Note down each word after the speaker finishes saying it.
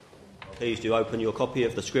please do open your copy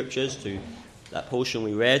of the scriptures to that portion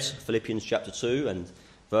we read, Philippians chapter 2 and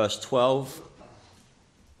verse 12.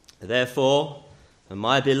 Therefore,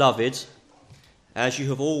 my beloved, as you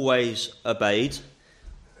have always obeyed,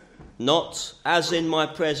 not as in my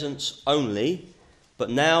presence only,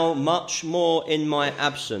 but now much more in my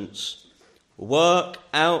absence, work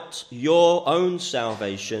out your own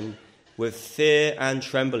salvation with fear and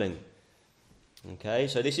trembling. Okay,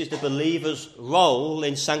 so this is the believer's role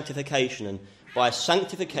in sanctification. And by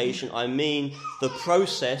sanctification, I mean the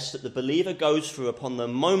process that the believer goes through upon the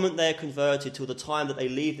moment they are converted till the time that they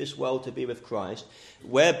leave this world to be with Christ,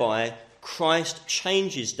 whereby Christ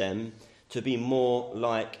changes them to be more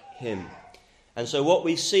like him. And so what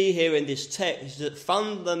we see here in this text is that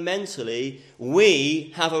fundamentally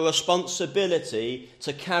we have a responsibility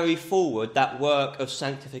to carry forward that work of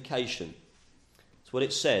sanctification. That's what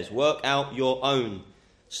it says. Work out your own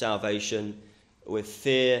salvation with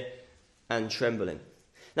fear and trembling.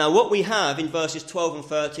 Now what we have in verses 12 and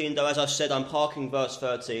 13, though as I said I'm parking verse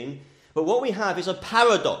 13, but what we have is a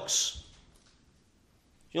paradox.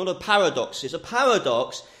 You know what a paradox is? A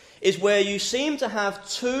paradox is where you seem to have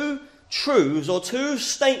two truths or two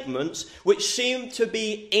statements which seem to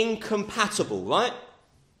be incompatible, right?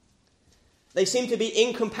 They seem to be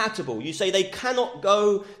incompatible. You say they cannot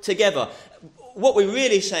go together. What we're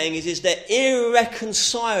really saying is they're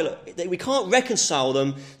irreconcilable. We can't reconcile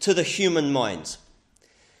them to the human mind.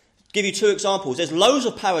 I'll give you two examples. There's loads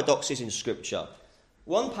of paradoxes in Scripture.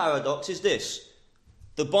 One paradox is this.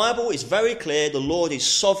 The Bible is very clear. The Lord is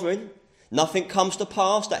sovereign. Nothing comes to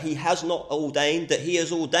pass that he has not ordained, that he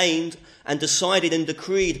has ordained and decided and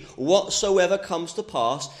decreed whatsoever comes to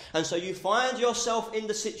pass. And so you find yourself in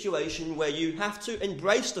the situation where you have to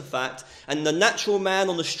embrace the fact, and the natural man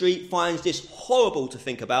on the street finds this horrible to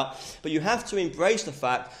think about, but you have to embrace the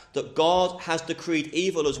fact that God has decreed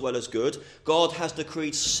evil as well as good. God has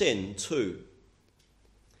decreed sin too.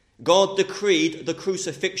 God decreed the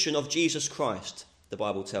crucifixion of Jesus Christ. The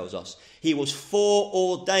Bible tells us. He was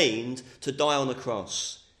foreordained to die on the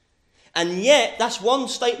cross. And yet, that's one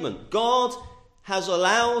statement. God has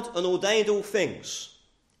allowed and ordained all things,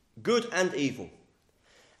 good and evil.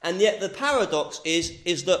 And yet the paradox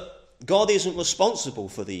is that God isn't responsible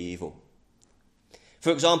for the evil.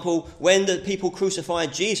 For example, when the people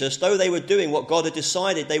crucified Jesus, though they were doing what God had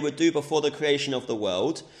decided they would do before the creation of the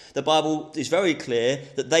world, the Bible is very clear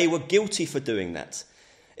that they were guilty for doing that.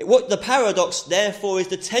 What the paradox, therefore, is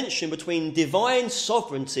the tension between divine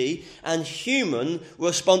sovereignty and human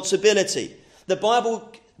responsibility. The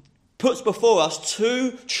Bible puts before us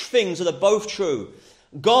two things that are both true.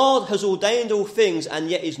 God has ordained all things and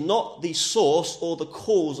yet is not the source or the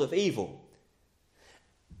cause of evil.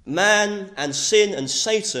 Man and sin and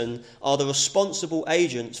Satan are the responsible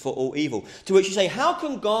agents for all evil. To which you say, how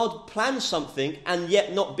can God plan something and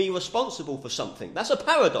yet not be responsible for something? That's a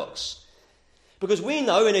paradox. Because we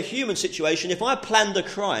know in a human situation, if I planned a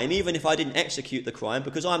crime, even if I didn't execute the crime,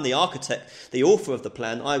 because I'm the architect, the author of the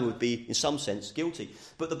plan, I would be, in some sense, guilty.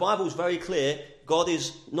 But the Bible is very clear, God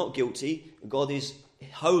is not guilty, God is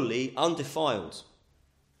holy, undefiled.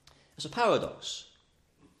 It's a paradox.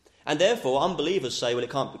 And therefore, unbelievers say, well, it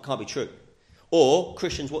can't be true. Or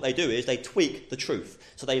Christians, what they do is they tweak the truth.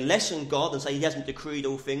 So they lessen God and say he hasn't decreed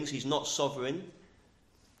all things, he's not sovereign,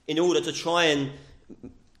 in order to try and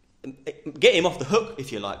get him off the hook,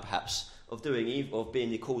 if you like, perhaps, of doing evil, of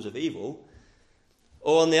being the cause of evil.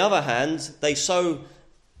 Or on the other hand, they so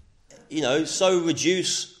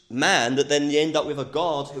reduce man that then you end up with a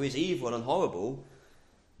God who is evil and horrible.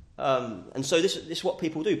 And so this is what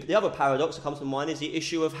people do. But the other paradox that comes to mind is the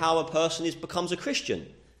issue of how a person becomes a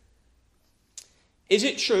Christian. Is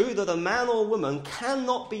it true that a man or woman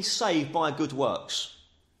cannot be saved by good works?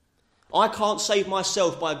 I can't save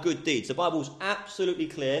myself by good deeds. The Bible is absolutely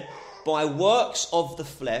clear. By works of the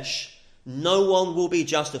flesh, no one will be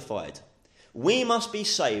justified. We must be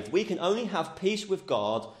saved. We can only have peace with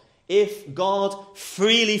God if God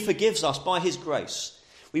freely forgives us by his grace.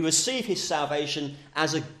 We receive his salvation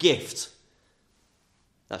as a gift.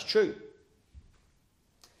 That's true.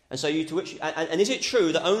 And so and is it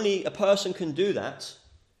true that only a person can do that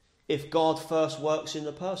if God first works in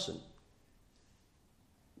the person?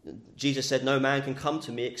 Jesus said, no man can come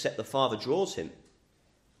to me except the Father draws him.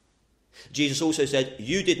 Jesus also said,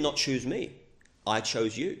 you did not choose me, I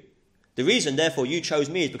chose you. The reason, therefore, you chose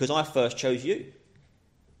me is because I first chose you.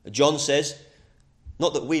 John says,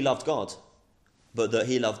 not that we loved God, but that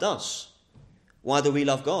he loved us. Why do we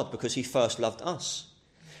love God? Because he first loved us.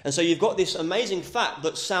 And so you've got this amazing fact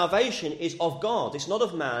that salvation is of God. It's not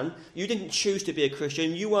of man. You didn't choose to be a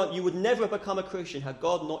Christian. You would never have become a Christian had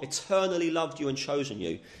God not eternally loved you and chosen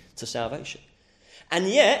you to salvation. And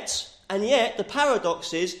yet, the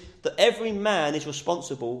paradox is that every man is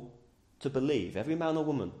responsible to believe. Every man or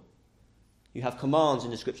woman. You have commands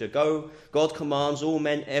in the scripture. God commands all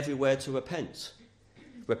men everywhere to repent.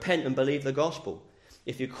 Repent and believe the gospel.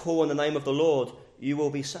 If you call on the name of the Lord, you will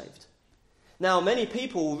be saved. Now, many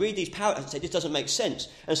people will read these paradoxes and say, this doesn't make sense.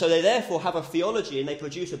 And so they therefore have a theology and they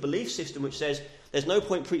produce a belief system which says, there's no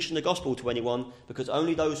point preaching the gospel to anyone because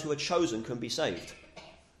only those who are chosen can be saved.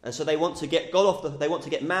 And so they want to get they want to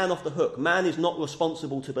get man off the hook. Man is not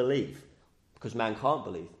responsible to believe because man can't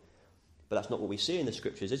believe. But that's not what we see in the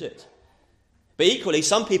scriptures, is it? But equally,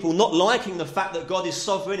 some people not liking the fact that God is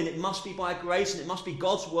sovereign and it must be by grace and it must be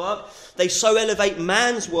God's work, they so elevate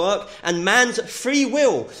man's work and man's free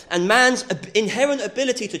will and man's inherent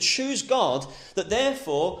ability to choose God that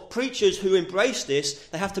therefore preachers who embrace this,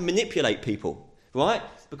 they have to manipulate people, right?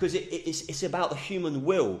 Because it's about the human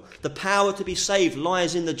will. The power to be saved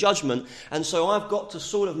lies in the judgment. And so I've got to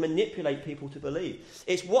sort of manipulate people to believe.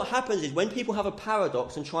 It's what happens is when people have a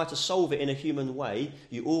paradox and try to solve it in a human way,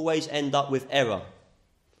 you always end up with error.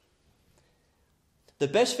 The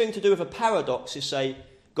best thing to do with a paradox is say,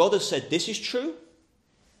 God has said this is true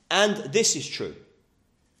and this is true.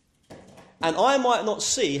 And I might not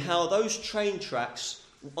see how those train tracks,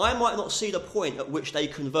 I might not see the point at which they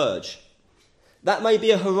converge. That may be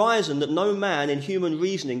a horizon that no man in human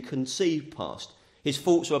reasoning can see past. His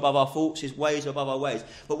thoughts are above our thoughts, his ways are above our ways.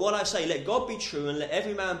 But what I say, let God be true and let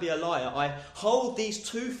every man be a liar, I hold these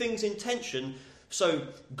two things in tension. So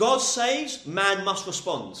God saves, man must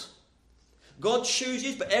respond. God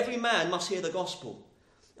chooses, but every man must hear the gospel.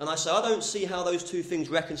 And I say, I don't see how those two things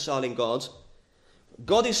reconcile in God.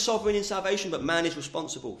 God is sovereign in salvation, but man is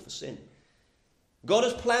responsible for sin. God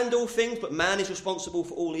has planned all things, but man is responsible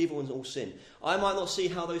for all evil and all sin. I might not see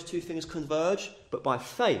how those two things converge, but by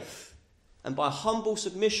faith and by humble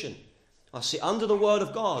submission, I sit under the word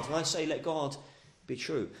of God and I say, let God be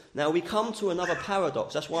true. Now we come to another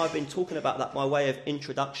paradox. That's why I've been talking about that by way of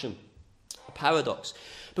introduction. A paradox.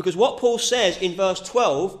 Because what Paul says in verse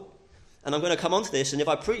 12, and I'm going to come on to this, and if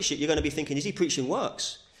I preach it, you're going to be thinking, is he preaching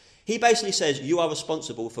works? He basically says, you are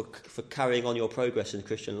responsible for carrying on your progress in the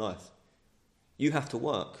Christian life. You have to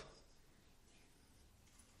work.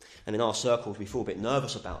 And in our circles, we feel a bit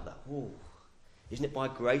nervous about that. Ooh, isn't it by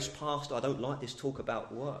grace, Pastor? I don't like this talk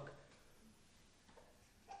about work.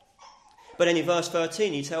 But then in verse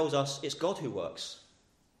 13, he tells us it's God who works.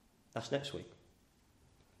 That's next week.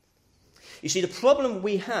 You see, the problem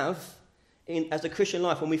we have as the Christian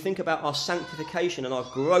life, when we think about our sanctification and our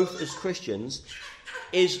growth as Christians,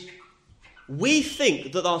 is we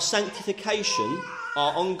think that our sanctification,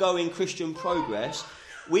 our ongoing Christian progress,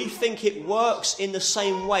 we think it works in the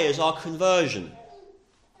same way as our conversion.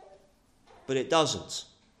 But it doesn't.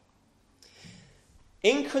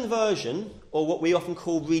 In conversion, or what we often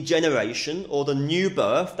call regeneration, or the new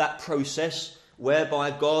birth, that process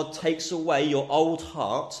whereby God takes away your old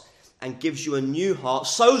heart and gives you a new heart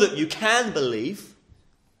so that you can believe,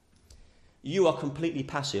 you are completely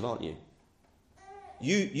passive, aren't you?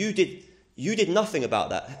 You did nothing about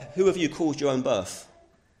that. Who of you caused your own birth?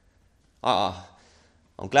 I'm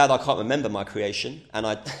glad I can't remember my creation, and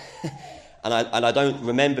I don't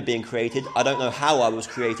remember being created. I don't know how I was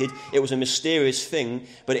created. It was a mysterious thing,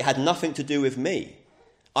 but it had nothing to do with me.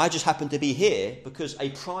 I just happened to be here because a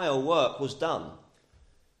prior work was done.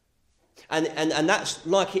 And that's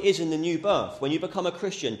like it is in the new birth. When you become a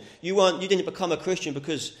Christian, you didn't become a Christian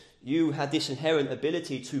because you had this inherent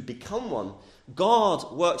ability to become one.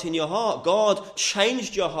 God worked in your heart. God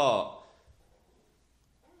changed your heart.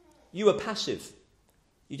 You were passive.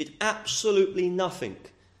 You did absolutely nothing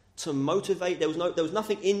to motivate. There was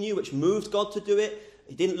nothing in you which moved God to do it.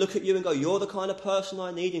 He didn't look at you and go, you're the kind of person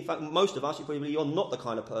I need. In fact, most of us, you probably believe you're not the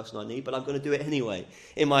kind of person I need, but I'm going to do it anyway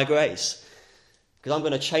in my grace. Because I'm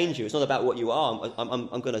going to change you. It's not about what you are.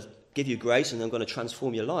 I'm going to give you grace and I'm going to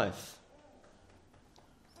transform your life.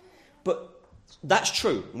 But that's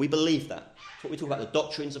true. We believe that. That's what we talk about, the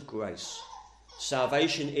doctrines of grace.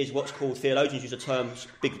 Salvation is what's called, theologians use a term,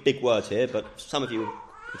 big word here, but some of you,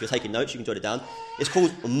 if you're taking notes, you can jot it down. It's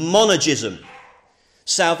called monergism.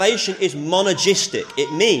 Salvation is monergistic.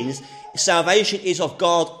 It means salvation is of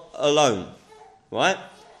God alone. Right?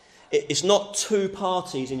 It's not two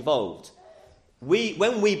parties involved.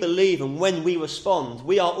 When we believe and when we respond,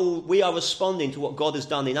 we are responding to what God has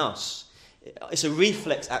done in us. It's a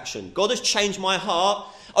reflex action. God has changed my heart,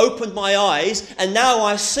 opened my eyes, and now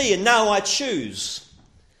I see and now I choose.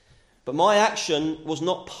 But my action was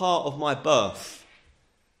not part of my birth.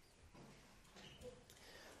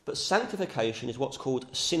 But sanctification is what's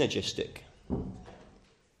called synergistic.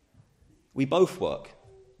 We both work.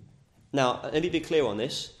 Now, let me be clear on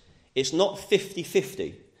this. It's not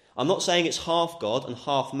 50-50. I'm not saying it's half God and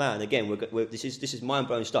half man. Again, this is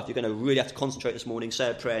mind-blowing stuff. You're going to really have to concentrate this morning,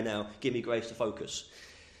 say a prayer now, give me grace to focus.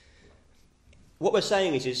 What we're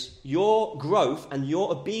saying is your growth and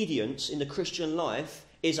your obedience in the Christian life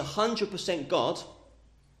is 100% God,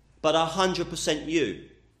 but 100% you.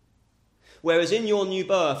 Whereas in your new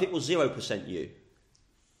birth, it was 0% you.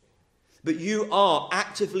 But you are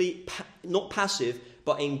actively, not passive,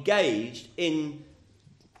 but engaged in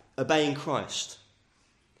obeying Christ.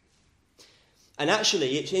 And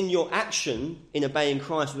actually, it's in your action in obeying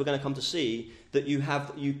Christ we're going to come to see that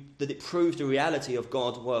that it proves the reality of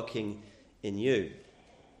God working in you.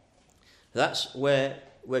 That's where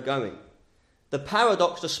we're going. The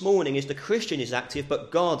paradox this morning is the Christian is active, but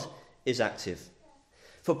God is active.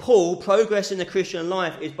 For Paul, progress in the Christian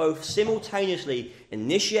life is both simultaneously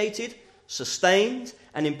initiated, sustained,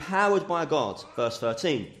 and empowered by God. Verse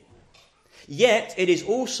 13. Yet it is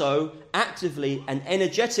also actively and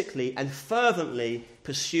energetically and fervently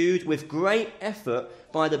pursued with great effort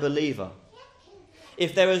by the believer.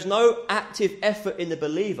 If there is no active effort in the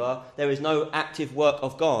believer, there is no active work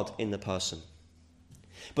of God in the person.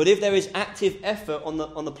 But if there is active effort on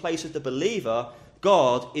the place of the believer,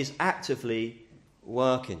 God is actively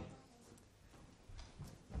working.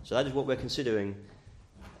 So that is what we're considering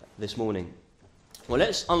this morning. Well,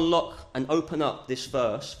 let's unlock and open up this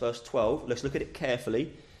verse 12. Let's look at it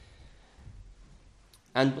carefully.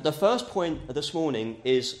 And the first point this morning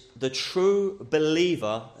is the true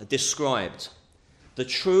believer described. The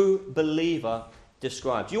true believer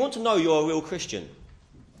described. Do you want to know you're a real Christian?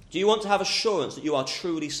 Do you want to have assurance that you are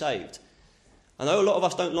truly saved? I know a lot of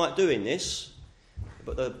us don't like doing this,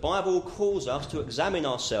 but the Bible calls us to examine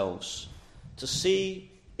ourselves to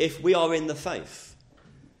see if we are in the faith.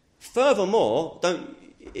 Furthermore,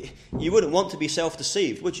 you wouldn't want to be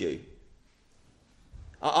self-deceived, would you?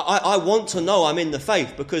 I want to know I'm in the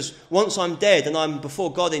faith, because once I'm dead and I'm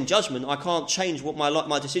before God in judgment, I can't change what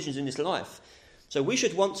my decisions in this life. So we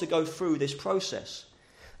should want to go through this process.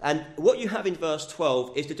 And what you have in verse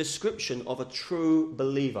 12 is the description of a true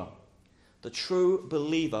believer. The true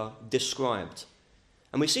believer described.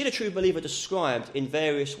 And we see the true believer described in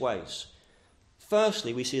various ways.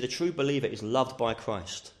 Firstly, we see the true believer is loved by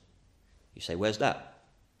Christ. You say, where's that?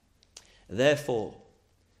 Therefore,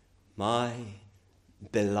 my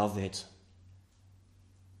beloved.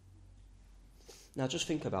 Now just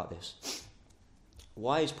think about this.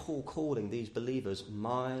 Why is Paul calling these believers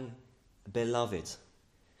my beloved?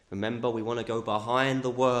 Remember, we want to go behind the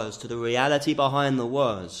words, to the reality behind the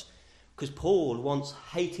words, because Paul once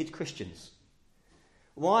hated Christians.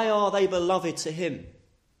 Why are they beloved to him?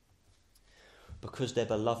 Because they're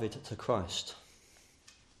beloved to Christ.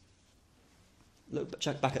 Look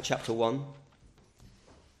back at chapter 1.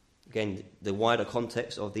 Again, the wider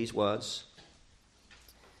context of these words.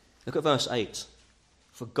 Look at verse 8.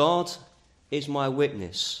 For God is my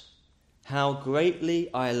witness, how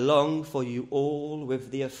greatly I long for you all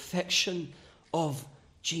with the affection of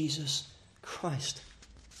Jesus Christ.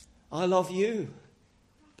 I love you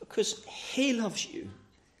because he loves you.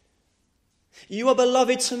 You are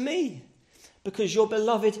beloved to me because you're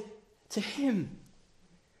beloved to him.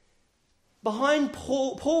 Behind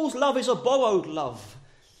Paul's love is a borrowed love.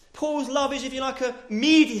 Paul's love is, if you like, a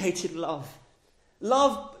mediated love.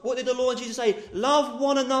 Love, what did the Lord Jesus say? Love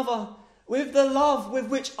one another with the love with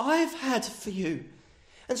which I've had for you.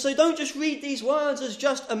 And so don't just read these words as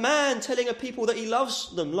just a man telling a people that he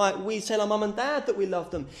loves them, like we tell our mum and dad that we love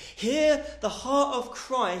them. Hear the heart of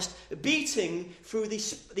Christ beating through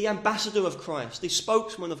the ambassador of Christ, the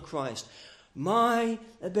spokesman of Christ. My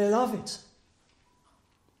beloved.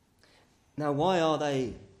 Now, why are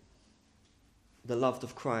they the loved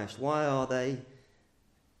of Christ? Why are they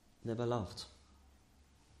the beloved?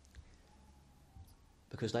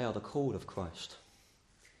 Because they are the called of Christ.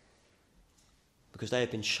 Because they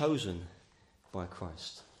have been chosen by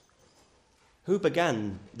Christ. Who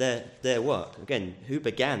began their work? Again, who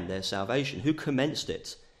began their salvation? Who commenced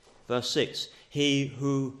it? Verse 6, he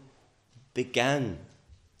who began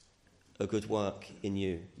a good work in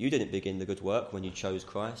you. You didn't begin the good work when you chose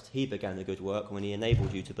Christ. He began the good work when he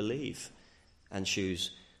enabled you to believe and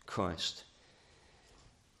choose Christ.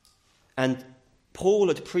 And Paul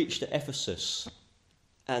had preached at Ephesus,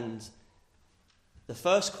 and the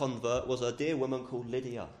first convert was a dear woman called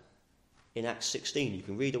Lydia in Acts 16. You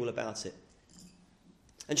can read all about it.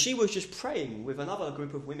 And she was just praying with another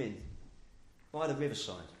group of women by the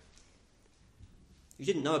riverside. She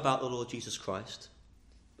didn't know about the Lord Jesus Christ,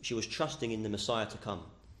 but she was trusting in the Messiah to come.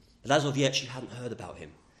 But as of yet, she hadn't heard about him.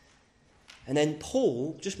 And then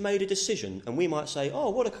Paul just made a decision, and we might say, oh,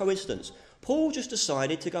 what a coincidence. Paul just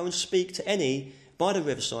decided to go and speak to any by the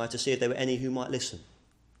riverside to see if there were any who might listen.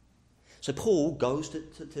 So Paul goes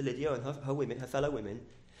to Lydia and her fellow women,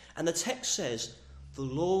 and the text says, the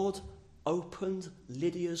Lord opened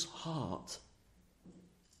Lydia's heart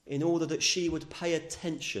in order that she would pay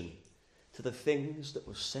attention to the things that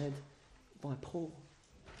were said by Paul.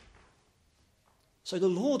 So the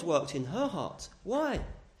Lord worked in her heart. Why?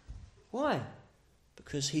 Why?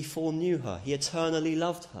 Because he foreknew her. He eternally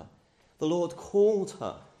loved her. The Lord called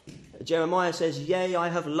her. Jeremiah says, yea, I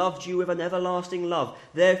have loved you with an everlasting love.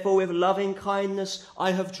 Therefore with loving kindness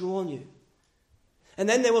I have drawn you. And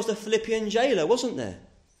then there was the Philippian jailer, wasn't there?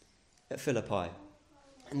 At Philippi.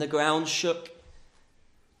 And the ground shook.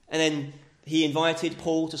 And then he invited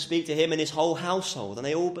Paul to speak to him and his whole household. And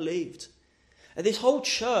they all believed. And this whole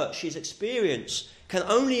church's experience can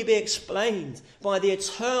only be explained by the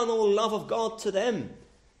eternal love of God to them.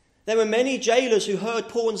 There were many jailers who heard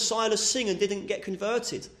Paul and Silas sing and didn't get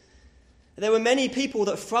converted. There were many people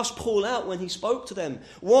that thrust Paul out when he spoke to them.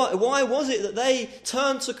 Why was it that they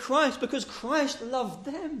turned to Christ? Because Christ loved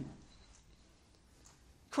them.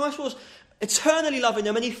 Christ was eternally loving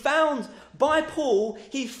them, and he found, by Paul,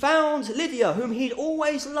 he found Lydia, whom he'd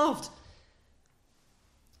always loved.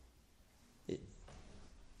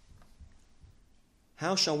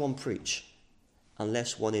 How shall one preach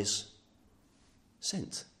unless one is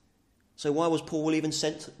sent? So why was Paul even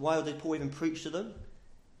sent? Why did Paul even preach to them?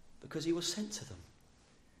 Because he was sent to them.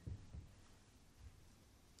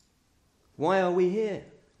 Why are we here?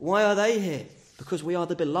 Why are they here? Because we are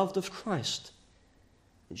the beloved of Christ.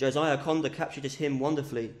 Josiah Conda captured this hymn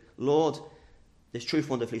wonderfully. Lord, 'tis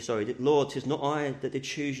not I that did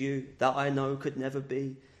choose you, that I know could never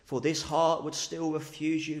be. For this heart would still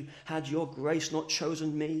refuse you, had your grace not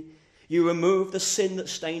chosen me. You removed the sin that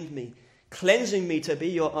stained me, cleansing me to be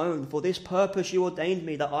your own. For this purpose you ordained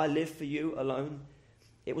me, that I live for you alone.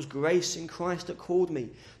 It was grace in Christ that called me,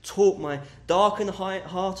 taught my darkened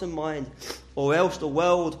heart and mind, or else the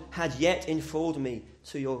world had yet enthralled me,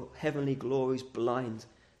 to your heavenly glories blind.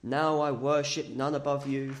 Now I worship none above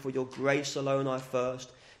you, for your grace alone I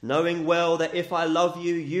first, knowing well that if I love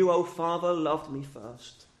you, you, O Father, loved me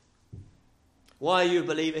first. Why are you a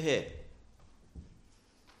believer here?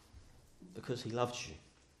 Because he loved you.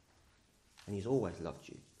 And he's always loved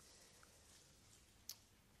you.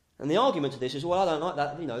 And the argument to this is, well, I don't like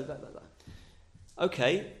that,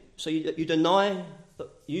 Okay, so you deny that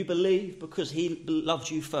you believe because he loved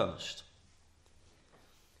you first.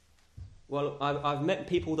 Well, I've met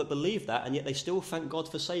people that believe that, and yet they still thank God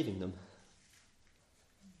for saving them.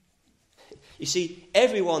 You see,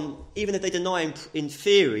 everyone, even if they deny in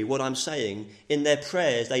theory what I'm saying, in their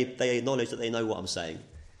prayers they acknowledge that they know what I'm saying.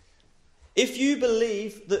 If you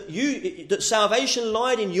believe that salvation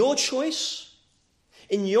lied in your choice,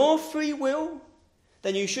 in your free will,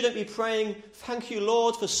 then you shouldn't be praying, thank you,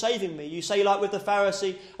 Lord, for saving me. You say, like with the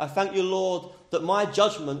Pharisee, I thank you, Lord, that my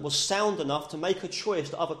judgment was sound enough to make a choice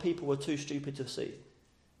that other people were too stupid to see.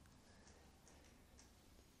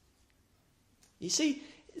 You see,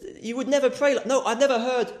 you would never pray like... No, I've never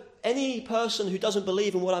heard any person who doesn't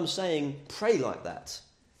believe in what I'm saying pray like that.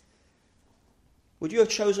 Would you have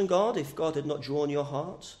chosen God if God had not drawn your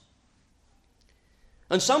heart?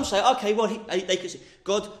 And some say, okay, well,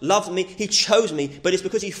 God loved me, he chose me, but it's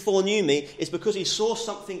because he foreknew me, it's because he saw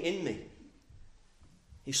something in me.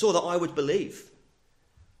 He saw that I would believe.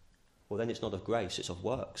 Well, then it's not of grace, it's of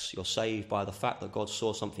works. You're saved by the fact that God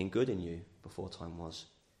saw something good in you before time was.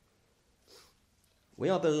 We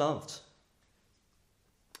are beloved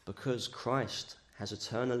because Christ has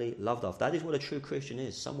eternally loved us. That is what a true Christian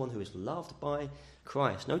is, someone who is loved by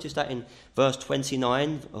Christ. Notice that in verse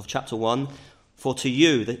 29 of chapter 1, for to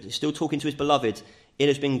you, that he's still talking to his beloved, it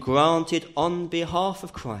has been granted on behalf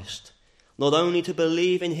of Christ, not only to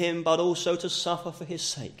believe in him, but also to suffer for his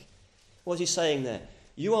sake. What is he saying there?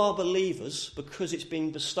 You are believers because it's been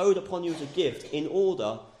bestowed upon you as a gift in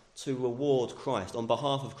order to reward Christ, on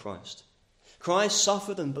behalf of Christ. Christ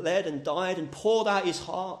suffered and bled and died and poured out his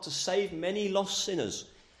heart to save many lost sinners.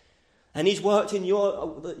 And he's worked in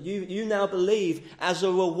you now believe as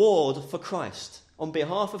a reward for Christ. On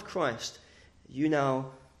behalf of Christ, you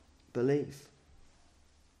now believe.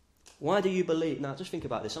 Why do you believe? Now, just think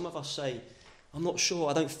about this. Some of us say, I'm not sure,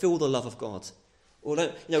 I don't feel the love of God. Or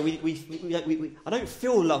I don't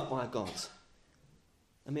feel loved by God.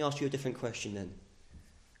 Let me ask you a different question then.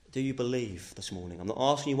 Do you believe this morning? I'm not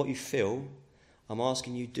asking you what you feel. I'm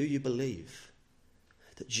asking you, do you believe?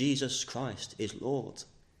 that Jesus Christ is Lord,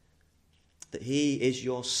 that he is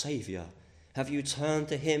your Saviour? Have you turned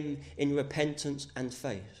to him in repentance and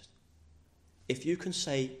faith? If you can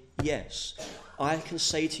say yes, I can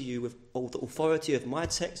say to you with all the authority of my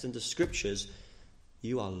text and the scriptures,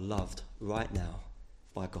 you are loved right now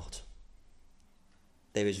by God.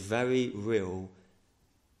 There is very real,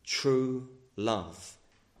 true love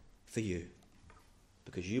for you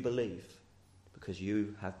because you believe, because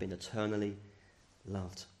you have been eternally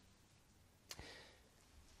loved.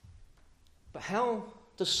 But how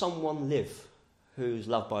does someone live who's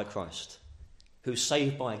loved by Christ, who's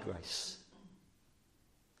saved by grace?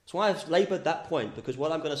 That's why I've laboured that point, because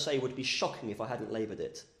what I'm going to say would be shocking if I hadn't laboured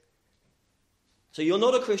it. So you're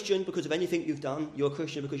not a Christian because of anything you've done. You're a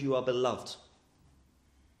Christian because you are beloved.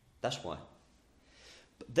 That's why.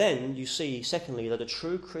 But then you see, secondly, that a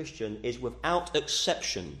true Christian is without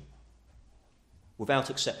exception. Without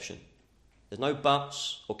exception. There's no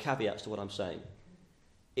buts or caveats to what I'm saying.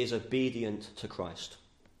 Is obedient to Christ.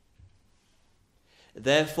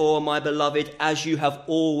 Therefore, my beloved, as you have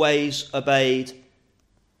always obeyed,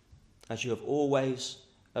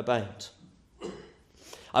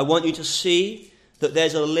 I want you to see that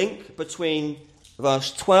there's a link between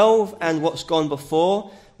verse 12 and what's gone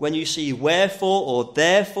before. When you see wherefore or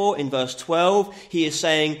therefore in verse 12, he is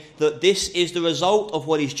saying that this is the result of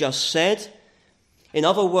what he's just said. In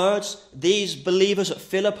other words, these believers at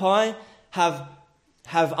Philippi have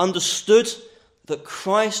understood that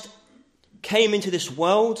Christ came into this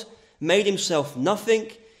world, made himself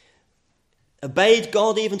nothing, obeyed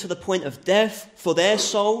God even to the point of death for their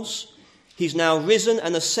souls. He's now risen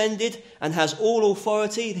and ascended and has all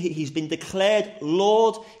authority. He's been declared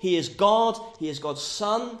Lord. He is God. He is God's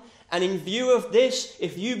Son. And in view of this,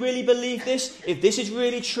 if you really believe this, if this is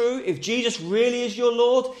really true, if Jesus really is your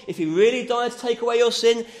Lord, if he really died to take away your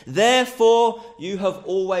sin, therefore you have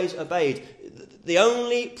always obeyed. The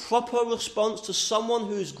only proper response to someone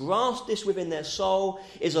who's grasped this within their soul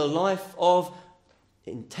is a life of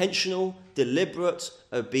intentional, deliberate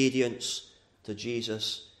obedience to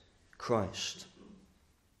Jesus Christ.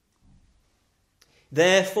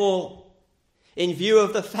 Therefore, in view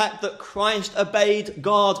of the fact that Christ obeyed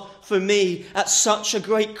God for me at such a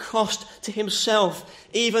great cost to himself,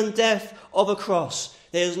 even death of a cross,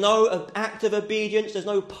 there's no act of obedience, there's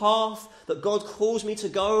no path that God calls me to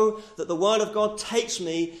go, that the word of God takes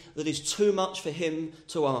me, that is too much for him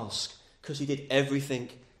to ask, because he did everything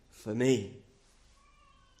for me.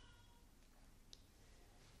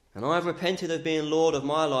 And I've repented of being Lord of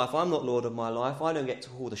my life. I'm not Lord of my life. I don't get to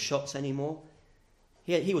call the shots anymore.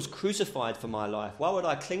 He was crucified for my life. Why would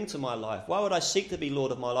I cling to my life? Why would I seek to be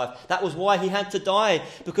Lord of my life? That was why he had to die,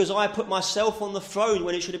 because I put myself on the throne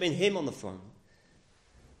when it should have been him on the throne.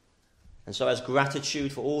 And so as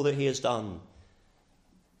gratitude for all that he has done,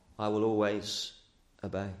 I will always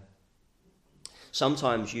obey.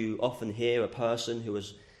 Sometimes you often hear a person who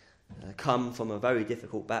has come from a very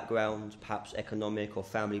difficult background, perhaps economic or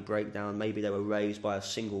family breakdown. Maybe they were raised by a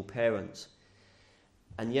single parent,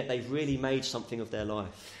 and yet they've really made something of their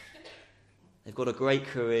life. They've got a great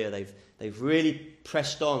career. They've really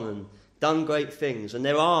pressed on and done great things. And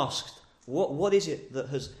they're asked, what is it that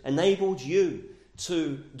has enabled you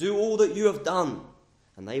to do all that you have done?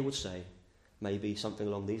 And they would say, maybe something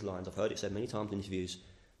along these lines. I've heard it said many times in interviews,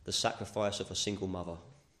 the sacrifice of a single mother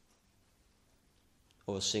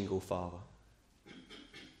or a single father.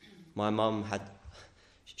 My mum had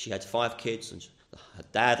 5 kids, and her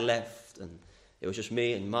dad left, and it was just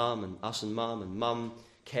me and mum, and mum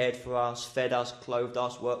cared for us, fed us, clothed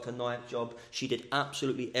us, worked a night job. She did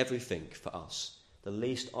absolutely everything for us. The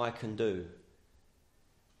least I can do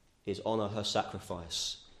is honour her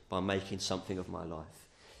sacrifice by making something of my life.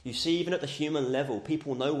 You see, even at the human level,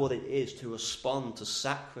 people know what it is to respond to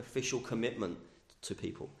sacrificial commitment to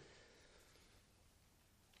people.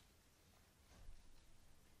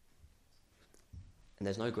 And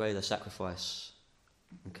there's no greater sacrifice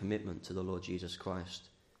and commitment to the Lord Jesus Christ.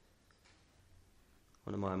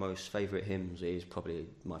 One of my most favourite hymns, is probably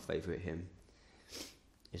my favourite hymn,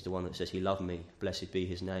 is the one that says, "He loved me, blessed be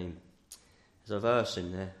his name." There's a verse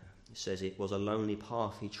in there. It says, "It was a lonely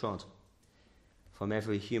path he trod, from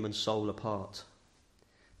every human soul apart.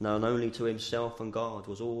 Known only to himself and God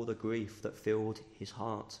was all the grief that filled his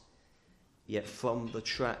heart. Yet from the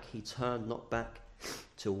track he turned not back,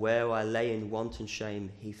 to where I lay in want and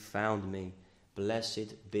shame he found me.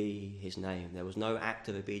 Blessed be his name." There was no act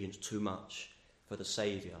of obedience too much for the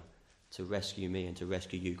Saviour to rescue me and to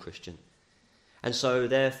rescue you, Christian. And so,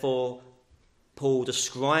 therefore, Paul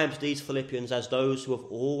describes these Philippians as those who have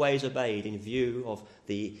always obeyed in view of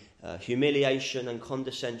the humiliation and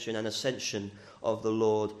condescension and ascension of the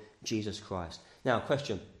Lord Jesus Christ. Now,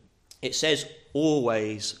 question. It says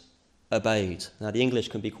always obeyed. Now, the English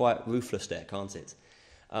can be quite ruthless there, can't it?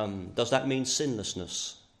 Does that mean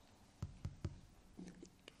sinlessness?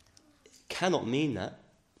 It cannot mean that,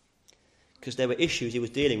 because there were issues he was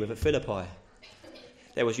dealing with at Philippi.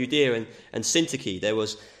 There was Judea and Syntyche. There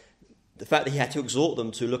was the fact that he had to exhort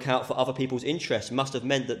them to look out for other people's interests must have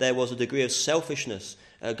meant that there was a degree of selfishness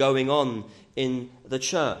going on in the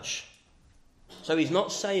church. So he's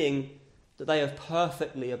not saying that they have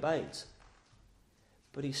perfectly obeyed.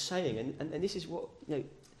 But he's saying, and this is what,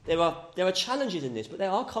 there are challenges in this, but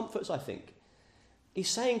there are comforts, I think. He's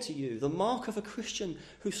saying to you, the mark of a Christian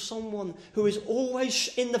who's someone who is always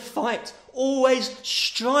in the fight, always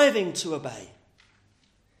striving to obey,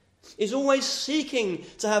 is always seeking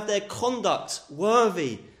to have their conduct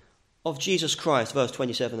worthy of Jesus Christ, verse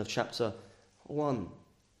 27 of chapter 1.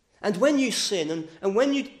 And when you sin and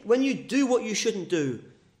when you do what you shouldn't do,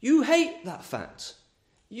 you hate that fact.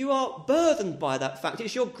 You are burdened by that fact.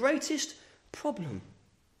 It's your greatest problem.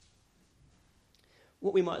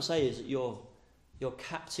 What we might say is that you're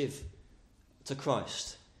captive to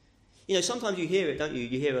Christ. Sometimes you hear it, don't you?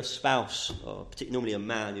 You hear a spouse, or particularly normally a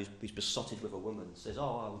man who's besotted with a woman, says,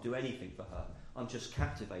 "Oh, I will do anything for her. I'm just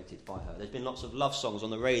captivated by her." There's been lots of love songs on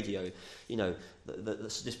the radio.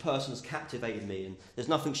 This person's captivated me, and there's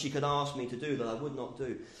nothing she could ask me to do that I would not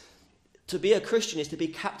do. To be a Christian is to be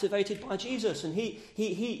captivated by Jesus, and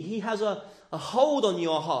he has a hold on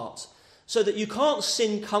your heart so that you can't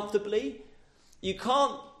sin comfortably. You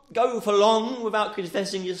can't go for long without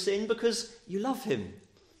confessing your sin because you love him.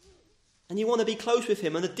 And you want to be close with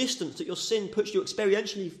him, and the distance that your sin puts you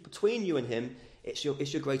experientially between you and him, it's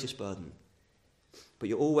your greatest burden. But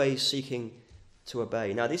you're always seeking to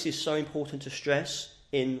obey. Now, this is so important to stress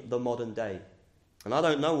in the modern day. And I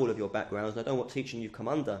don't know all of your backgrounds, and I don't know what teaching you've come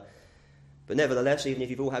under. But nevertheless, even if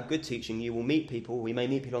you've all had good teaching, we may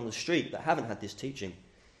meet people on the street that haven't had this teaching.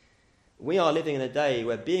 We are living in a day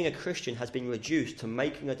where being a Christian has been reduced to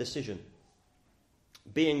making a decision,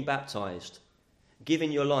 being baptized,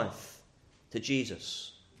 giving your life to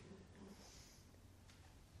Jesus.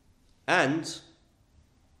 And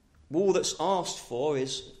all that's asked for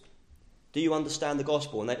is, do you understand the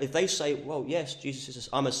gospel? And if they say, well, yes,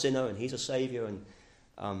 I'm a sinner and he's a saviour, and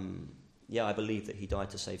I believe that he died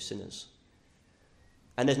to save sinners.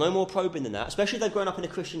 And there's no more probing than that, especially if they've grown up in a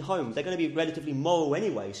Christian home. They're going to be relatively moral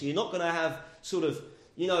anyway, so you're not going to have sort of,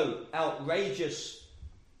 outrageous,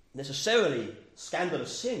 necessarily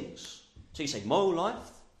scandalous sins. So you say moral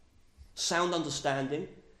life, sound understanding,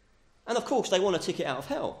 and of course they want a ticket out of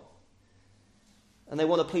hell. And they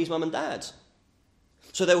want to please mum and dad.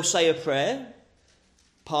 So they'll say a prayer,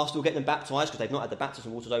 pastor will get them baptised because they've not had the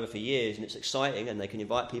baptism waters over for years and it's exciting and they can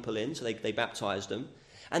invite people in, so they baptise them.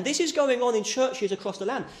 And this is going on in churches across the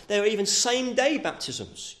land. There are even same-day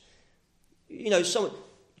baptisms. Someone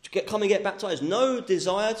come and get baptised. No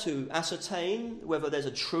desire to ascertain whether there's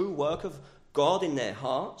a true work of God in their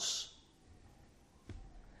hearts.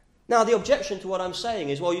 Now, the objection to what I'm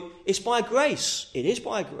saying is, well, it's by grace. It is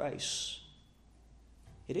by grace.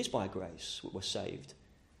 It is by grace that we're saved.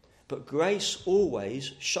 But grace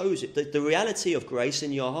always shows it. The reality of grace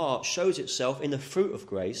in your heart shows itself in the fruit of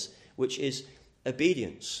grace, which is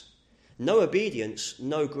obedience. No obedience,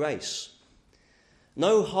 no grace.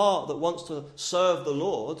 No heart that wants to serve the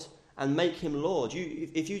Lord and make him Lord.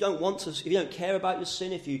 If you don't care about your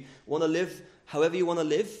sin, if you want to live however you want to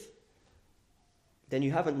live, then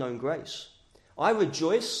you haven't known grace. I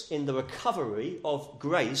rejoice in the recovery of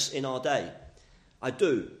grace in our day. I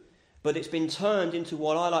do. But it's been turned into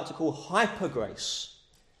what I like to call hyper-grace.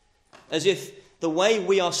 As if the way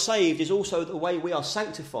we are saved is also the way we are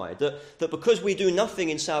sanctified. That because we do nothing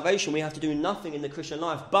in salvation, we have to do nothing in the Christian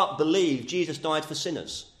life but believe Jesus died for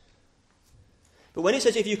sinners. But when it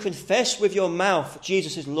says if you confess with your mouth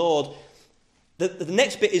Jesus is Lord, the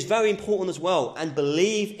next bit is very important as well. And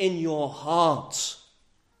believe in your heart.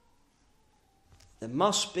 There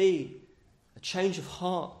must be a change of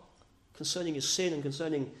heart concerning your sin and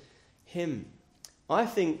concerning him. I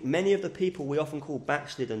think many of the people we often call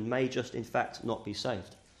backslidden may just in fact not be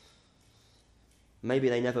saved. Maybe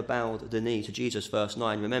they never bowed the knee to Jesus, verse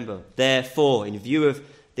 9. Remember, therefore, in view of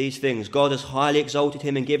these things, God has highly exalted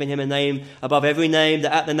him and given him a name above every name,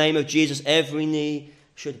 that at the name of Jesus every knee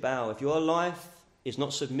should bow. If your life is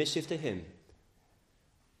not submissive to him,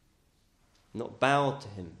 not bowed to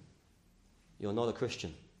him, you're not a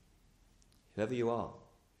Christian, whoever you are.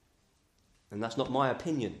 And that's not my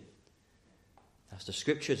opinion. That's the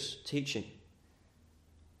Scripture's teaching.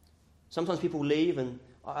 Sometimes people leave, and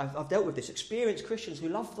I've dealt with this, experienced Christians who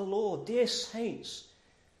love the Lord, dear saints,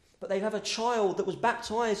 but they have a child that was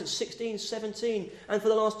baptised at 16, 17, and for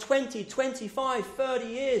the last 20, 25, 30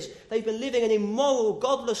 years, they've been living an immoral,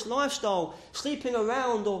 godless lifestyle, sleeping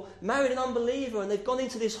around or married an unbeliever, and they've gone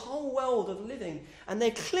into this whole world of living, and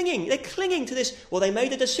they're clinging to this. Well, they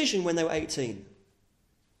made a decision when they were 18.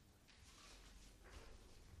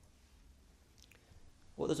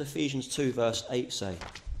 What does Ephesians 2 verse 8 say?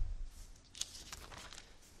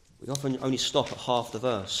 We often only stop at half the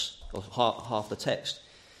verse, or half the text.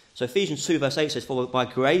 So Ephesians 2 verse 8 says, "For by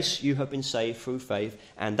grace you have been saved through faith,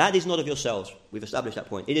 and that is not of yourselves." We've established that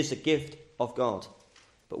point. It is the gift of God.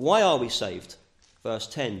 But why are we saved? Verse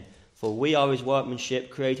 10, "For we are his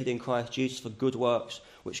workmanship, created in Christ Jesus for good works,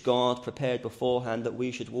 which God prepared beforehand that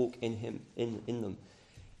we should walk in him, in them."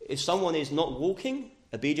 If someone is not walking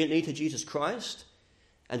obediently to Jesus Christ,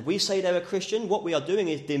 and we say they're a Christian, what we are doing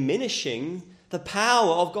is diminishing the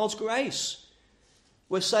power of God's grace.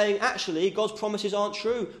 We're saying, actually, God's promises aren't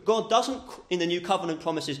true. God doesn't, in the new covenant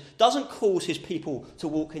promises, doesn't cause his people to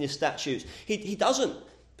walk in his statutes. He doesn't,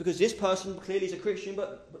 because this person clearly is a Christian,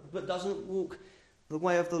 but doesn't walk the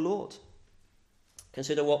way of the Lord.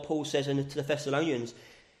 Consider what Paul says to the Thessalonians.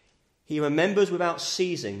 He remembers without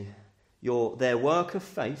ceasing their work of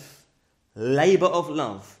faith, labour of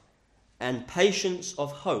love, and patience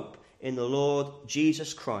of hope in the Lord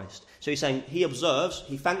Jesus Christ. So he's saying he observes,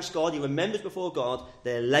 he thanks God, he remembers before God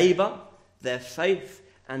their labour, their faith,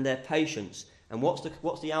 and their patience. And what's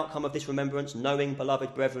the outcome of this remembrance? Knowing,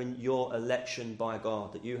 beloved brethren, your election by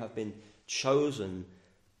God, that you have been chosen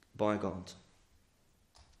by God.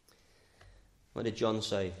 What did John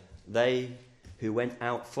say? They who went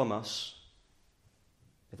out from us.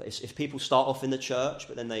 If people start off in the church,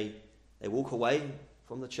 but then they walk away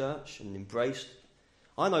from the church and embrace.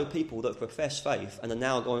 I know people that profess faith and are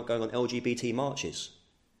now going on LGBT marches.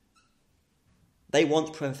 They once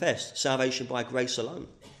professed salvation by grace alone.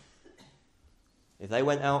 If they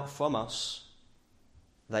went out from us,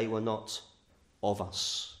 they were not of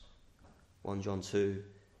us. 1 John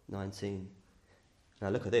 2:19. Now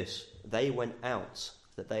look at this. They went out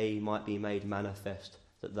that they might be made manifest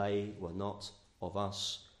that they were not of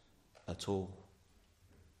us at all.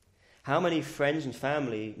 How many friends and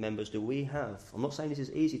family members do we have? I'm not saying this is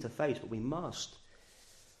easy to face, but we must.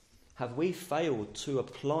 Have we failed to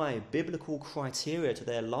apply biblical criteria to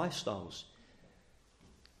their lifestyles?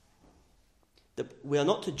 We are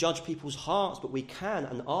not to judge people's hearts, but we can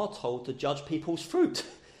and are told to judge people's fruit.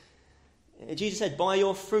 Jesus said, "By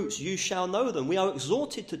your fruits you shall know them." We are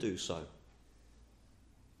exhorted to do so.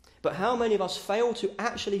 But how many of us fail to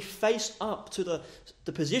actually face up to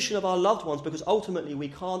the position of our loved ones because ultimately we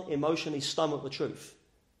can't emotionally stomach the truth?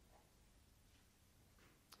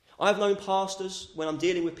 I've known pastors, when I'm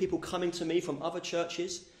dealing with people coming to me from other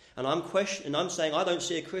churches, and I'm saying, "I don't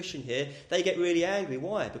see a Christian here," they get really angry.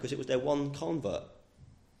 Why? Because it was their one convert.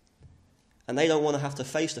 And they don't want to have to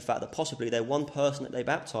face the fact that possibly their one person that they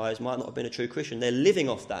baptised might not have been a true Christian. They're living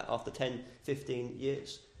off that after 10, 15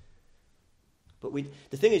 years. But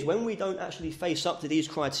the thing is, when we don't actually face up to these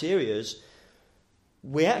criterias,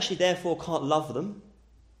 we actually therefore can't love them.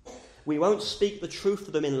 We won't speak the truth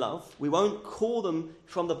to them in love. We won't call them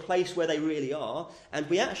from the place where they really are. And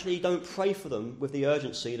we actually don't pray for them with the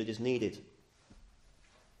urgency that is needed.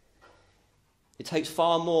 It takes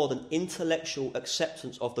far more than intellectual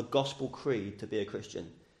acceptance of the gospel creed to be a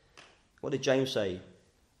Christian. What did James say?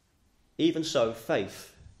 "Even so,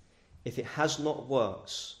 faith, if it has not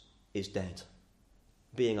works, is dead."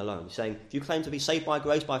 Being alone. He's saying, if you claim to be saved by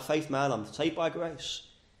grace, by faith, man, I'm saved by grace,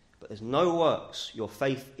 but there's no works, your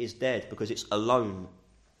faith is dead because it's alone.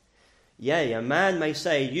 Yea, a man may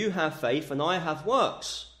say, "You have faith and I have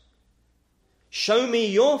works. Show me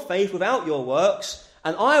your faith without your works,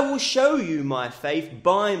 and I will show you my faith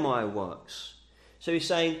by my works." So he's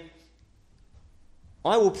saying,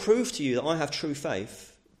 I will prove to you that I have true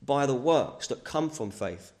faith by the works that come from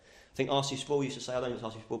faith. I think R.C. Sproul used to say, I don't know if it's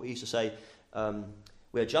R.C. Sproul, but he used to say,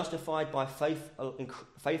 we are justified by faith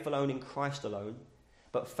alone in Christ alone,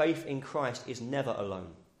 but faith in Christ is never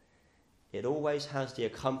alone. It always has the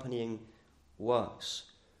accompanying works.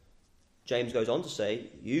 James goes on to say,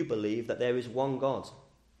 you believe that there is one God.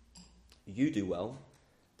 You do well.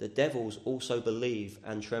 The devils also believe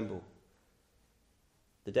and tremble.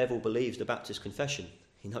 The devil believes the Baptist confession.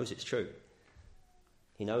 He knows it's true.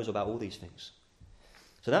 He knows about all these things.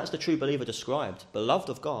 So that's the true believer described, beloved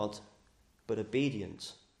of God, but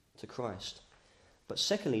obedient to Christ. But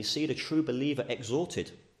secondly, see the true believer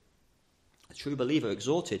exhorted. The true believer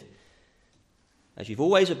exhorted. As you've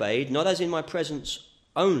always obeyed, not as in my presence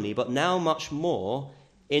only, but now much more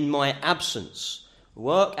in my absence.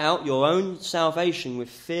 Work out your own salvation with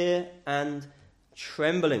fear and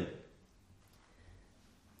trembling.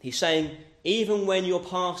 He's saying, even when your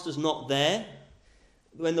pastor's not there,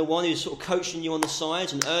 when the one who's sort of coaching you on the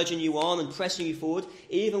sides and urging you on and pressing you forward,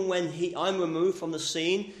 even when I'm removed from the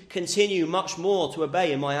scene, continue much more to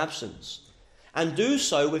obey in my absence. And do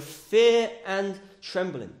so with fear and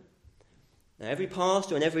trembling. Now, every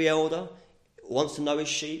pastor and every elder wants to know his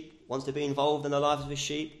sheep, wants to be involved in the lives of his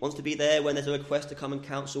sheep, wants to be there when there's a request to come and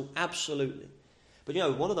counsel. Absolutely. But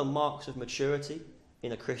one of the marks of maturity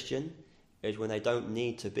in a Christian is when they don't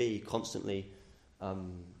need to be constantly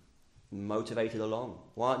motivated along.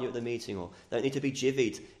 Why aren't you at the meeting? Or they don't need to be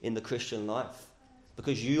jivvied in the Christian life,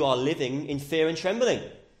 because you are living in fear and trembling.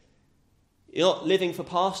 You're not living for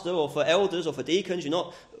pastor or for elders or for deacons. You're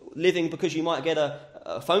not living because you might get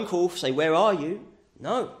a phone call say, where are you?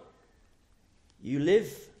 No. You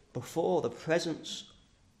live before the presence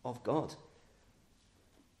of God.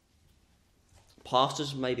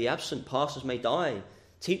 Pastors may be absent. Pastors may die.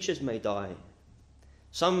 Teachers may die.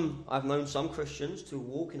 I've known some Christians to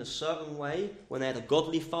walk in a certain way when they had a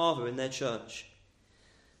godly father in their church.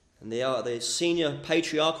 And the senior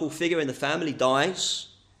patriarchal figure in the family dies.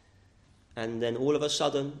 And then all of a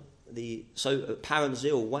sudden, the apparent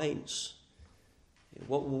zeal wanes.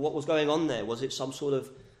 What was going on there? Was it some sort of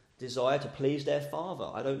desire to please their father?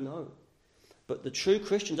 I don't know. But the true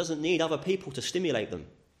Christian doesn't need other people to stimulate them.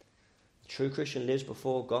 The true Christian lives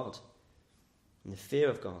before God, in the fear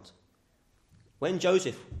of God. When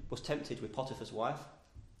Joseph was tempted with Potiphar's wife,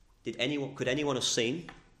 could anyone have seen?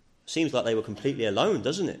 Seems like they were completely alone,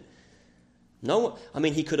 doesn't it? No,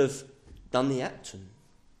 he could have done the act,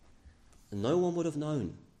 and no one would have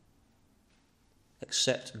known,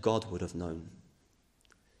 except God would have known.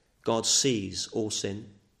 God sees all sin.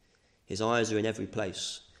 His eyes are in every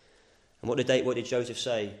place. And what did Joseph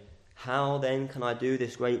say? How then can I do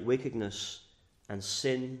this great wickedness and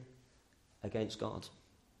sin against God?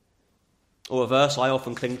 Or a verse I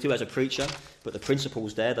often cling to as a preacher, but the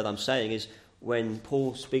principles there that I'm saying is when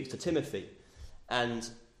Paul speaks to Timothy, and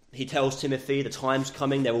he tells Timothy the time's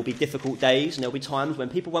coming, there will be difficult days, and there will be times when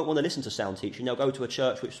people won't want to listen to sound teaching. They'll go to a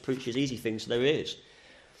church which preaches easy things to their ears.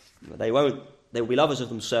 They will be lovers of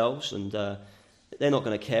themselves, and they're not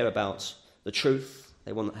going to care about the truth.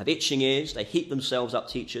 They want to have itching ears. They heap themselves up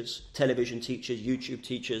teachers, television teachers, YouTube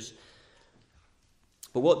teachers.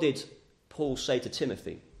 But what did Paul say to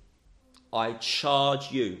Timothy? I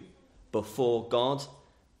charge you before God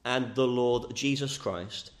and the Lord Jesus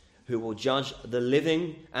Christ, who will judge the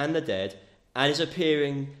living and the dead, and his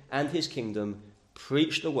appearing and his kingdom.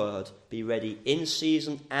 Preach the word, be ready in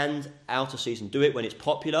season and out of season. Do it when it's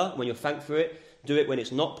popular, when you're thanked for it. Do it when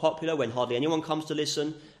it's not popular, when hardly anyone comes to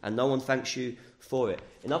listen and no one thanks you for it.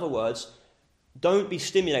 In other words, don't be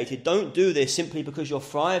stimulated. Don't do this simply because you're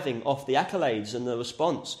thriving off the accolades and the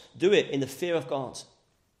response. Do it in the fear of God.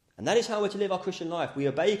 And that is how we're to live our Christian life. We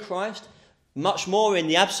obey Christ much more in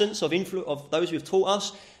the absence of those who have taught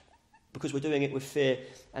us, because we're doing it with fear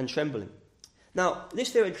and trembling. Now, this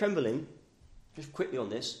fear and trembling, just quickly on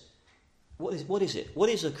this, what is it? What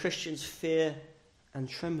is a Christian's fear and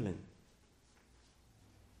trembling?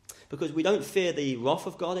 Because we don't fear the wrath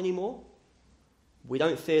of God anymore. We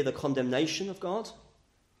don't fear the condemnation of God.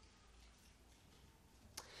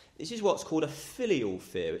 This is what's called a filial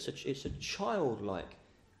fear. It's a childlike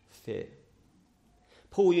fear.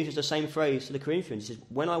 Paul uses the same phrase to the Corinthians. He says,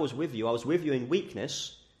 when I was with you in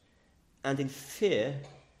weakness and in fear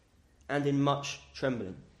and in much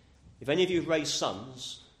trembling. If any of you have raised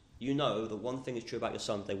sons, you know that one thing is true about your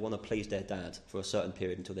sons: they want to please their dad for a certain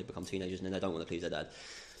period until they become teenagers, and then they don't want to please their dad.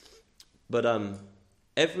 But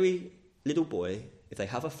every little boy, if they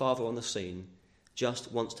have a father on the scene,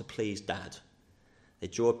 just wants to please dad. They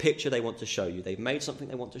draw a picture, they want to show you. They've made something,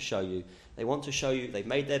 they want to show you. They want to show you, they've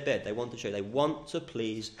made their bed, they want to show you. They want to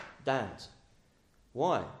please dad.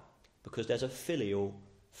 Why? Because there's a filial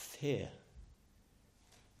fear.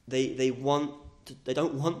 They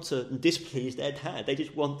don't want to displease their dad. They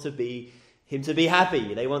just want him to be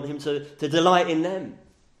happy. They want him to delight in them,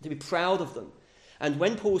 to be proud of them. And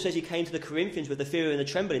when Paul says he came to the Corinthians with the fear and the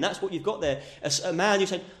trembling, that's what you've got there. A man who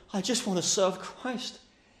said, I just want to serve Christ.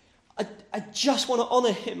 I just want to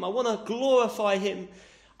honour him. I want to glorify him.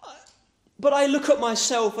 But I look at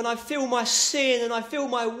myself and I feel my sin and I feel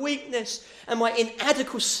my weakness and my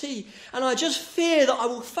inadequacy, and I just fear that I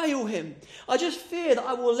will fail him. I just fear that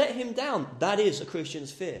I will let him down. That is a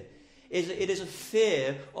Christian's fear. It is a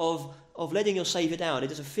fear of letting your Saviour down.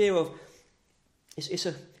 It is a fear of, it's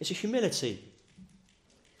a humility.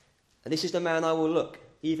 And this is the man I will look,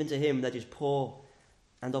 even to him that is poor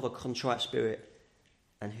and of a contrite spirit,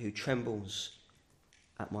 and who trembles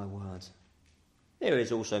at my word. There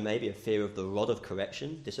is also maybe a fear of the rod of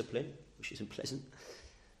correction, discipline, which isn't pleasant.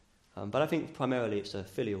 But I think primarily it's a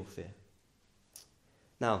filial fear.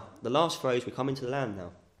 Now, the last phrase, we come into the land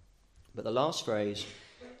now. But the last phrase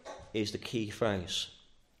is the key phrase.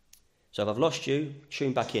 So if I've lost you,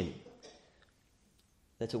 tune back in.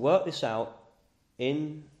 They're to work this out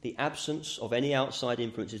in the absence of any outside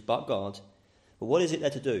influences but God. But what is it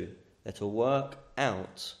they're to do? They're to work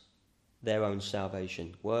out their own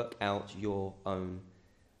salvation. Work out your own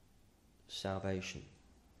salvation.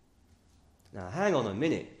 Now, hang on a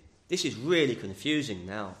minute. This is really confusing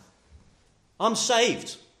now. I'm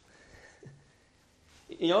saved.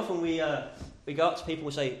 You know, often we go up to people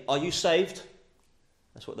and say, "Are you saved?"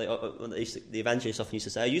 That's what the evangelists often used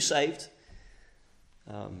to say. "Are you saved?"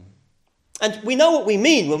 And we know what we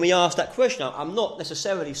mean when we ask that question. I'm not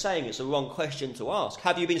necessarily saying it's a wrong question to ask.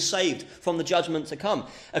 Have you been saved from the judgment to come?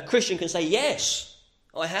 A Christian can say, "Yes,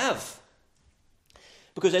 I have."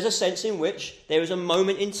 Because there's a sense in which there is a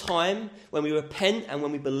moment in time when we repent and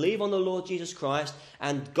when we believe on the Lord Jesus Christ,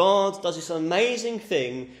 and God does this amazing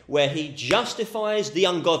thing where he justifies the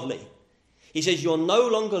ungodly. He says, you're no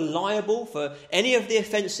longer liable for any of the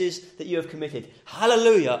offences that you have committed.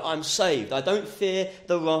 Hallelujah, I'm saved. I don't fear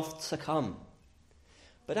the wrath to come.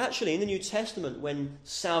 But actually, in the New Testament, when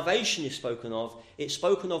salvation is spoken of, it's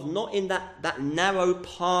spoken of not in that narrow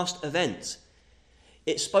past event.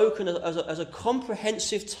 It's spoken as a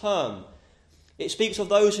comprehensive term. It speaks of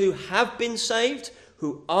those who have been saved,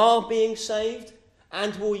 who are being saved,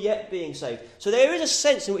 and will yet being saved. So there is a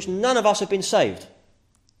sense in which none of us have been saved.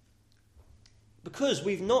 Because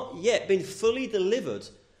we've not yet been fully delivered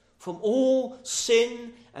from all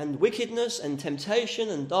sin and wickedness and temptation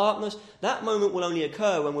and darkness. That moment will only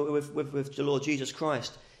occur when we're with the Lord Jesus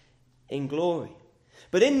Christ in glory.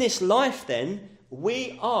 But in this life then,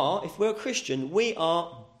 we are, if we're a Christian, we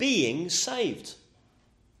are being saved.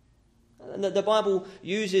 And the Bible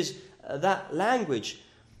uses that language.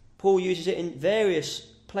 Paul uses it in various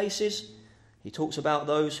places. He talks about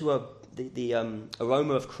those who are, the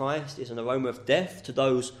aroma of Christ is an aroma of death to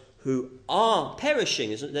those who are perishing.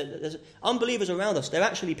 There's unbelievers around us, they're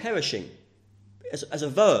actually perishing as a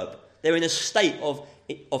verb. They're in a state of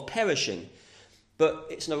perishing. But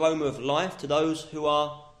it's an aroma of life to those who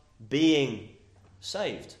are being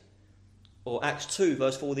saved. Or Acts 2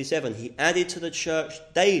 verse 47, he added to the church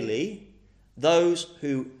daily those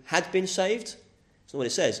who had been saved. That's not what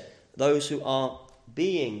it says. Those who are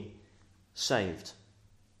being saved.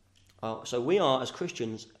 So we are, as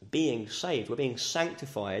Christians, being saved. We're being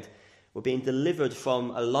sanctified. We're being delivered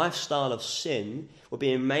from a lifestyle of sin. We're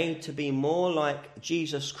being made to be more like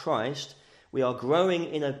Jesus Christ. We are growing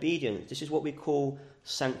in obedience. This is what we call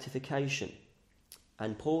sanctification.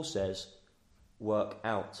 And Paul says, work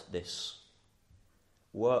out this.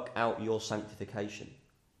 Work out your sanctification.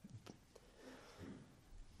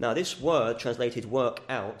 Now, this word, translated work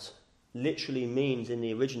out, literally means in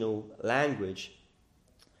the original language,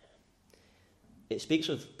 it speaks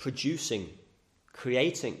of producing,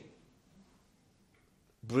 creating,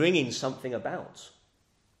 bringing something about.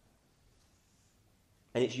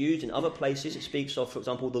 And it's used in other places. It speaks of, for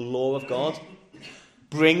example, the law of God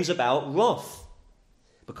brings about wrath.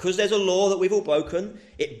 Because there's a law that we've all broken,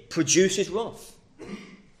 it produces wrath.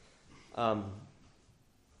 Our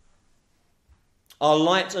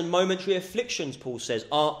light and momentary afflictions, Paul says,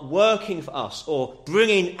 are working for us, or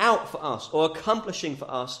bringing out for us, or accomplishing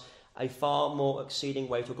for us a far more exceeding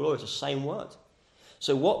weight of glory. It's the same word.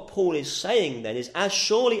 So what Paul is saying then is, as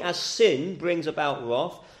surely as sin brings about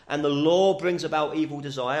wrath, and the law brings about evil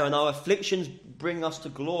desire, and our afflictions bring us to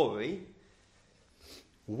glory,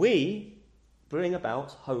 we bring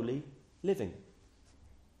about holy living.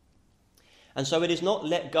 And so it is not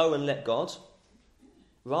let go and let God.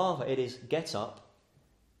 Rather, it is get up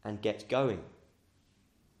and get going.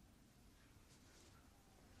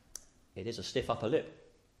 It is a stiff upper lip.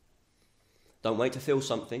 Don't wait to feel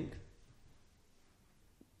something.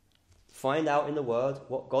 Find out in the Word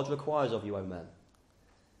what God requires of you, O man.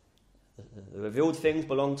 The revealed things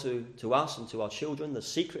belong to us and to our children. The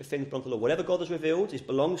secret things belong to the Lord. Whatever God has revealed, it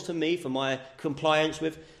belongs to me for my compliance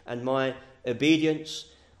with and my obedience.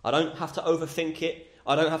 I don't have to overthink it.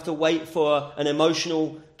 I don't have to wait for an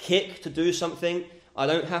emotional kick to do something. I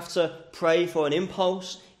don't have to pray for an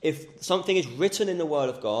impulse. If something is written in the Word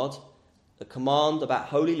of God, a command about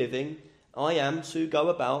holy living, I am to go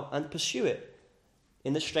about and pursue it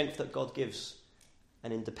in the strength that God gives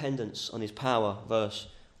and in dependence on his power. Verse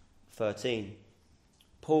 13.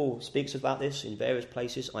 Paul speaks about this in various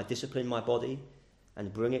places. I discipline my body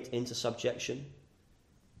and bring it into subjection.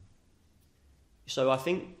 You So I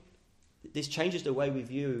think this changes the way we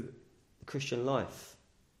view the Christian life.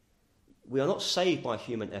 We are not saved by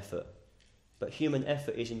human effort, but human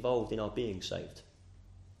effort is involved in our being saved.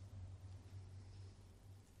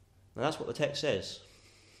 And that's what the text says.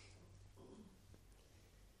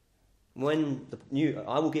 I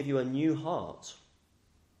will give you a new heart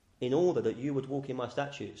in order that you would walk in my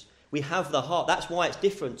statutes. We have the heart. That's why it's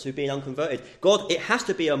different to being unconverted. God, it has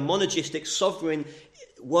to be a monergistic, sovereign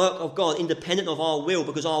work of God, independent of our will,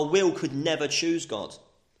 because our will could never choose God.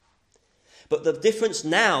 But the difference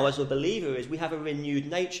now as a believer is we have a renewed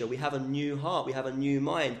nature. We have a new heart. We have a new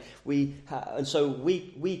mind. And so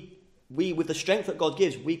we, with the strength that God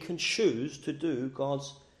gives, we can choose to do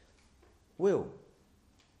God's will.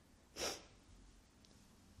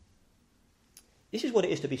 This is what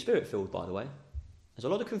it is to be Spirit-filled, by the way. There's a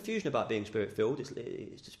lot of confusion about being Spirit-filled.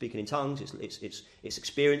 It's speaking in tongues, it's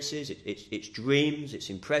experiences, it's dreams, it's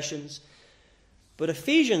impressions. But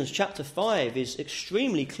Ephesians chapter 5 is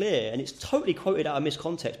extremely clear, and it's totally quoted out of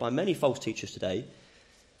miscontext by many false teachers today.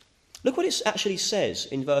 Look what it actually says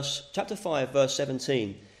in chapter 5, verse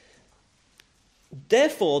 17.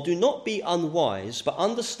 Therefore, do not be unwise, but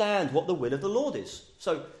understand what the will of the Lord is.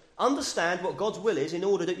 So, understand what God's will is in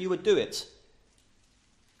order that you would do it.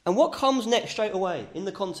 And what comes next straight away in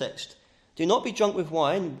the context? Do not be drunk with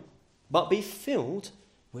wine, but be filled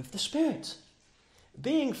with the Spirit.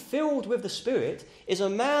 Being filled with the Spirit is a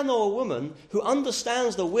man or a woman who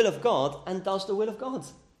understands the will of God and does the will of God.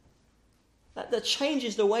 That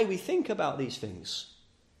changes the way we think about these things.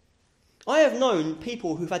 I have known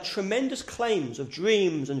people who've had tremendous claims of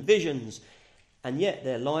dreams and visions, and yet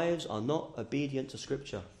their lives are not obedient to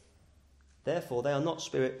Scripture. Therefore, they are not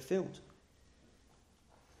Spirit-filled.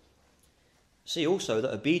 See also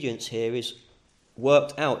that obedience here is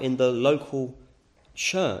worked out in the local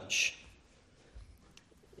church.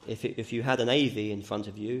 If you had an AV in front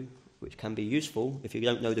of you, which can be useful if you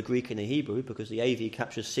don't know the Greek and the Hebrew, because the AV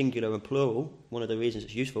captures singular and plural, one of the reasons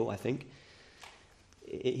it's useful, I think,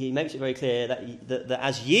 he makes it very clear that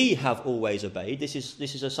as ye have always obeyed, this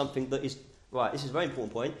is something that is, right, this is a very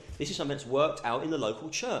important point, this is something that's worked out in the local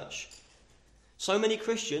church. So many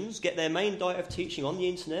Christians get their main diet of teaching on the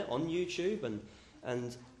internet, on YouTube,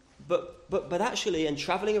 but actually, and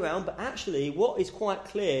travelling around, but actually what is quite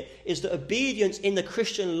clear is that obedience in the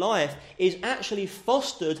Christian life is actually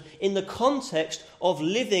fostered in the context of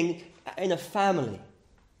living in a family,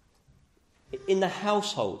 in the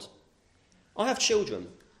household. I have children.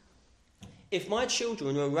 If my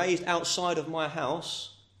children were raised outside of my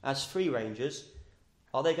house as free rangers,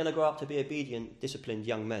 are they going to grow up to be obedient, disciplined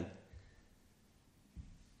young men?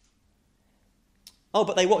 Oh,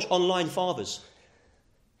 but they watch online fathers.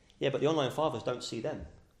 Yeah, but the online fathers don't see them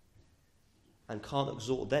and can't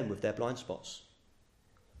exhort them with their blind spots.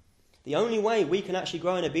 The only way we can actually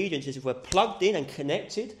grow in obedience is if we're plugged in and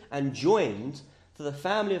connected and joined to the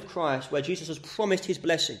family of Christ where Jesus has promised his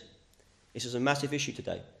blessing. This is a massive issue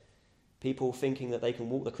today. People thinking that they can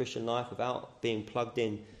walk the Christian life without being plugged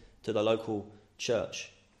in to the local church.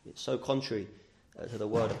 It's so contrary to the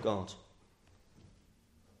word of God.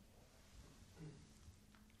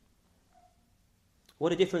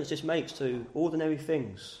 What a difference this makes to ordinary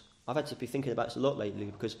things. I've had to be thinking about this a lot lately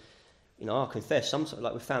because, I'll confess, sometimes,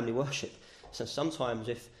 like with family worship, so sometimes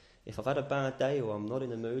if I've had a bad day or I'm not in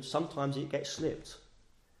the mood, sometimes it gets slipped.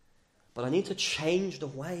 But I need to change the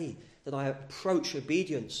way that I approach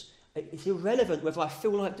obedience. It's irrelevant whether I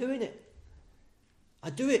feel like doing it. I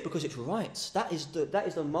do it because it's right. That is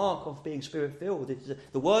the mark of being Spirit-filled.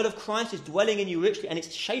 The word of Christ is dwelling in you richly and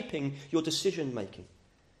it's shaping your decision-making.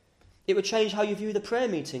 It would change how you view the prayer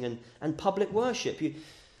meeting and public worship.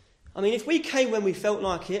 If we came when we felt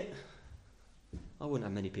like it, I wouldn't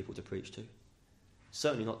have many people to preach to.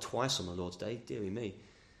 Certainly not twice on the Lord's Day, dearie me.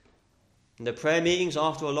 And the prayer meetings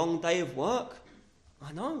after a long day of work,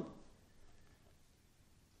 I know.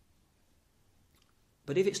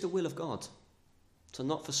 But if it's the will of God to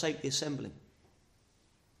not forsake the assembling,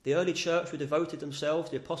 the early church were devoted themselves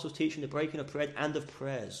to the apostles' teaching, the breaking of bread, and of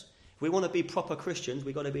prayers. If we want to be proper Christians,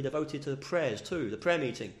 we've got to be devoted to the prayers too, the prayer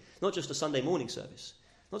meeting, not just a Sunday morning service,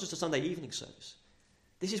 not just a Sunday evening service.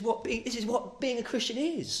 This is what being a Christian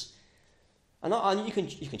is. And you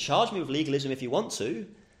can charge me with legalism if you want to,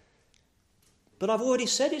 but I've already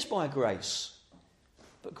said it's by grace.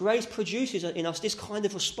 But grace produces in us this kind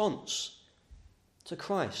of response to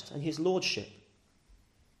Christ and his lordship.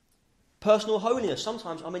 Personal holiness.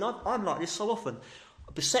 Sometimes, I'm like this so often.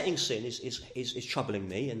 Besetting sin is troubling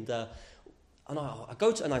me, and I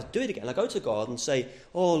go to and I do it again. I go to God and say,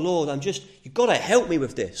 "Oh Lord, you've got to help me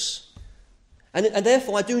with this." And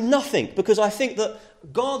therefore I do nothing because I think that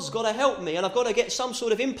God's got to help me and I've got to get some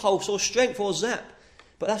sort of impulse or strength or zap.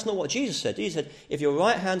 But that's not what Jesus said. Jesus said, if your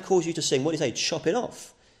right hand calls you to sin, what did he say? Chop it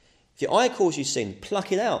off. If your eye calls you to sin,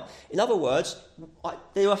 pluck it out. In other words,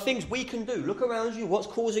 there are things we can do. Look around you, what's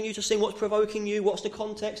causing you to sin, what's provoking you, what's the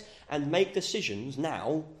context, and make decisions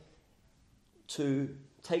now to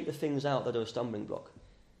take the things out that are a stumbling block.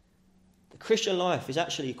 The Christian life is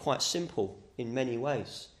actually quite simple in many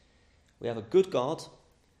ways. We have a good God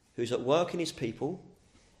who's at work in his people.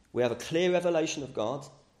 We have a clear revelation of God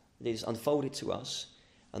that is unfolded to us.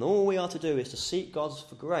 And all we are to do is to seek God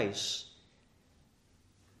for grace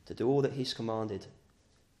to do all that he's commanded.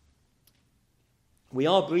 We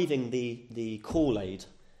are breathing the Kool-Aid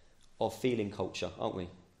of feeling culture, aren't we?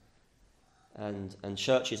 And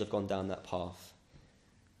churches have gone down that path.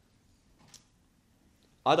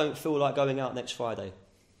 I don't feel like going out next Friday.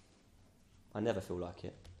 I never feel like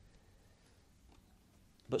it.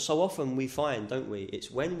 But so often we find, don't we, it's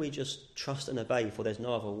when we just trust and obey for there's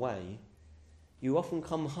no other way, you often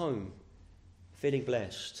come home feeling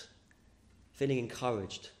blessed, feeling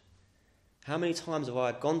encouraged. How many times have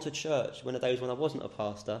I gone to church when the days when I wasn't a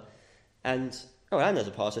pastor and as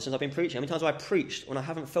a pastor since I've been preaching, how many times have I preached when I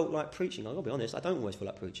haven't felt like preaching? I've got to be honest, I don't always feel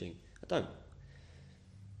like preaching. I don't.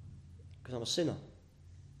 Because I'm a sinner.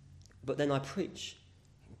 But then I preach.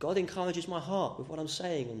 God encourages my heart with what I'm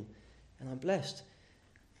saying and I'm blessed.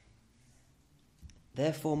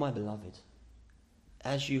 Therefore, my beloved,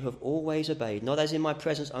 as you have always obeyed, not as in my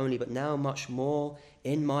presence only, but now much more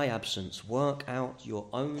in my absence, work out your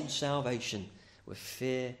own salvation with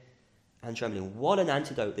fear and trembling. What an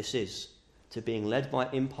antidote this is to being led by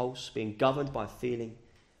impulse, being governed by feeling.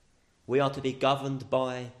 We are to be governed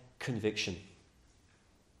by conviction.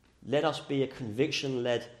 Let us be a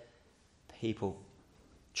conviction-led people.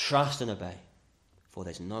 Trust and obey, for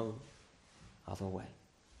there's no other way.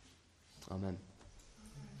 Amen.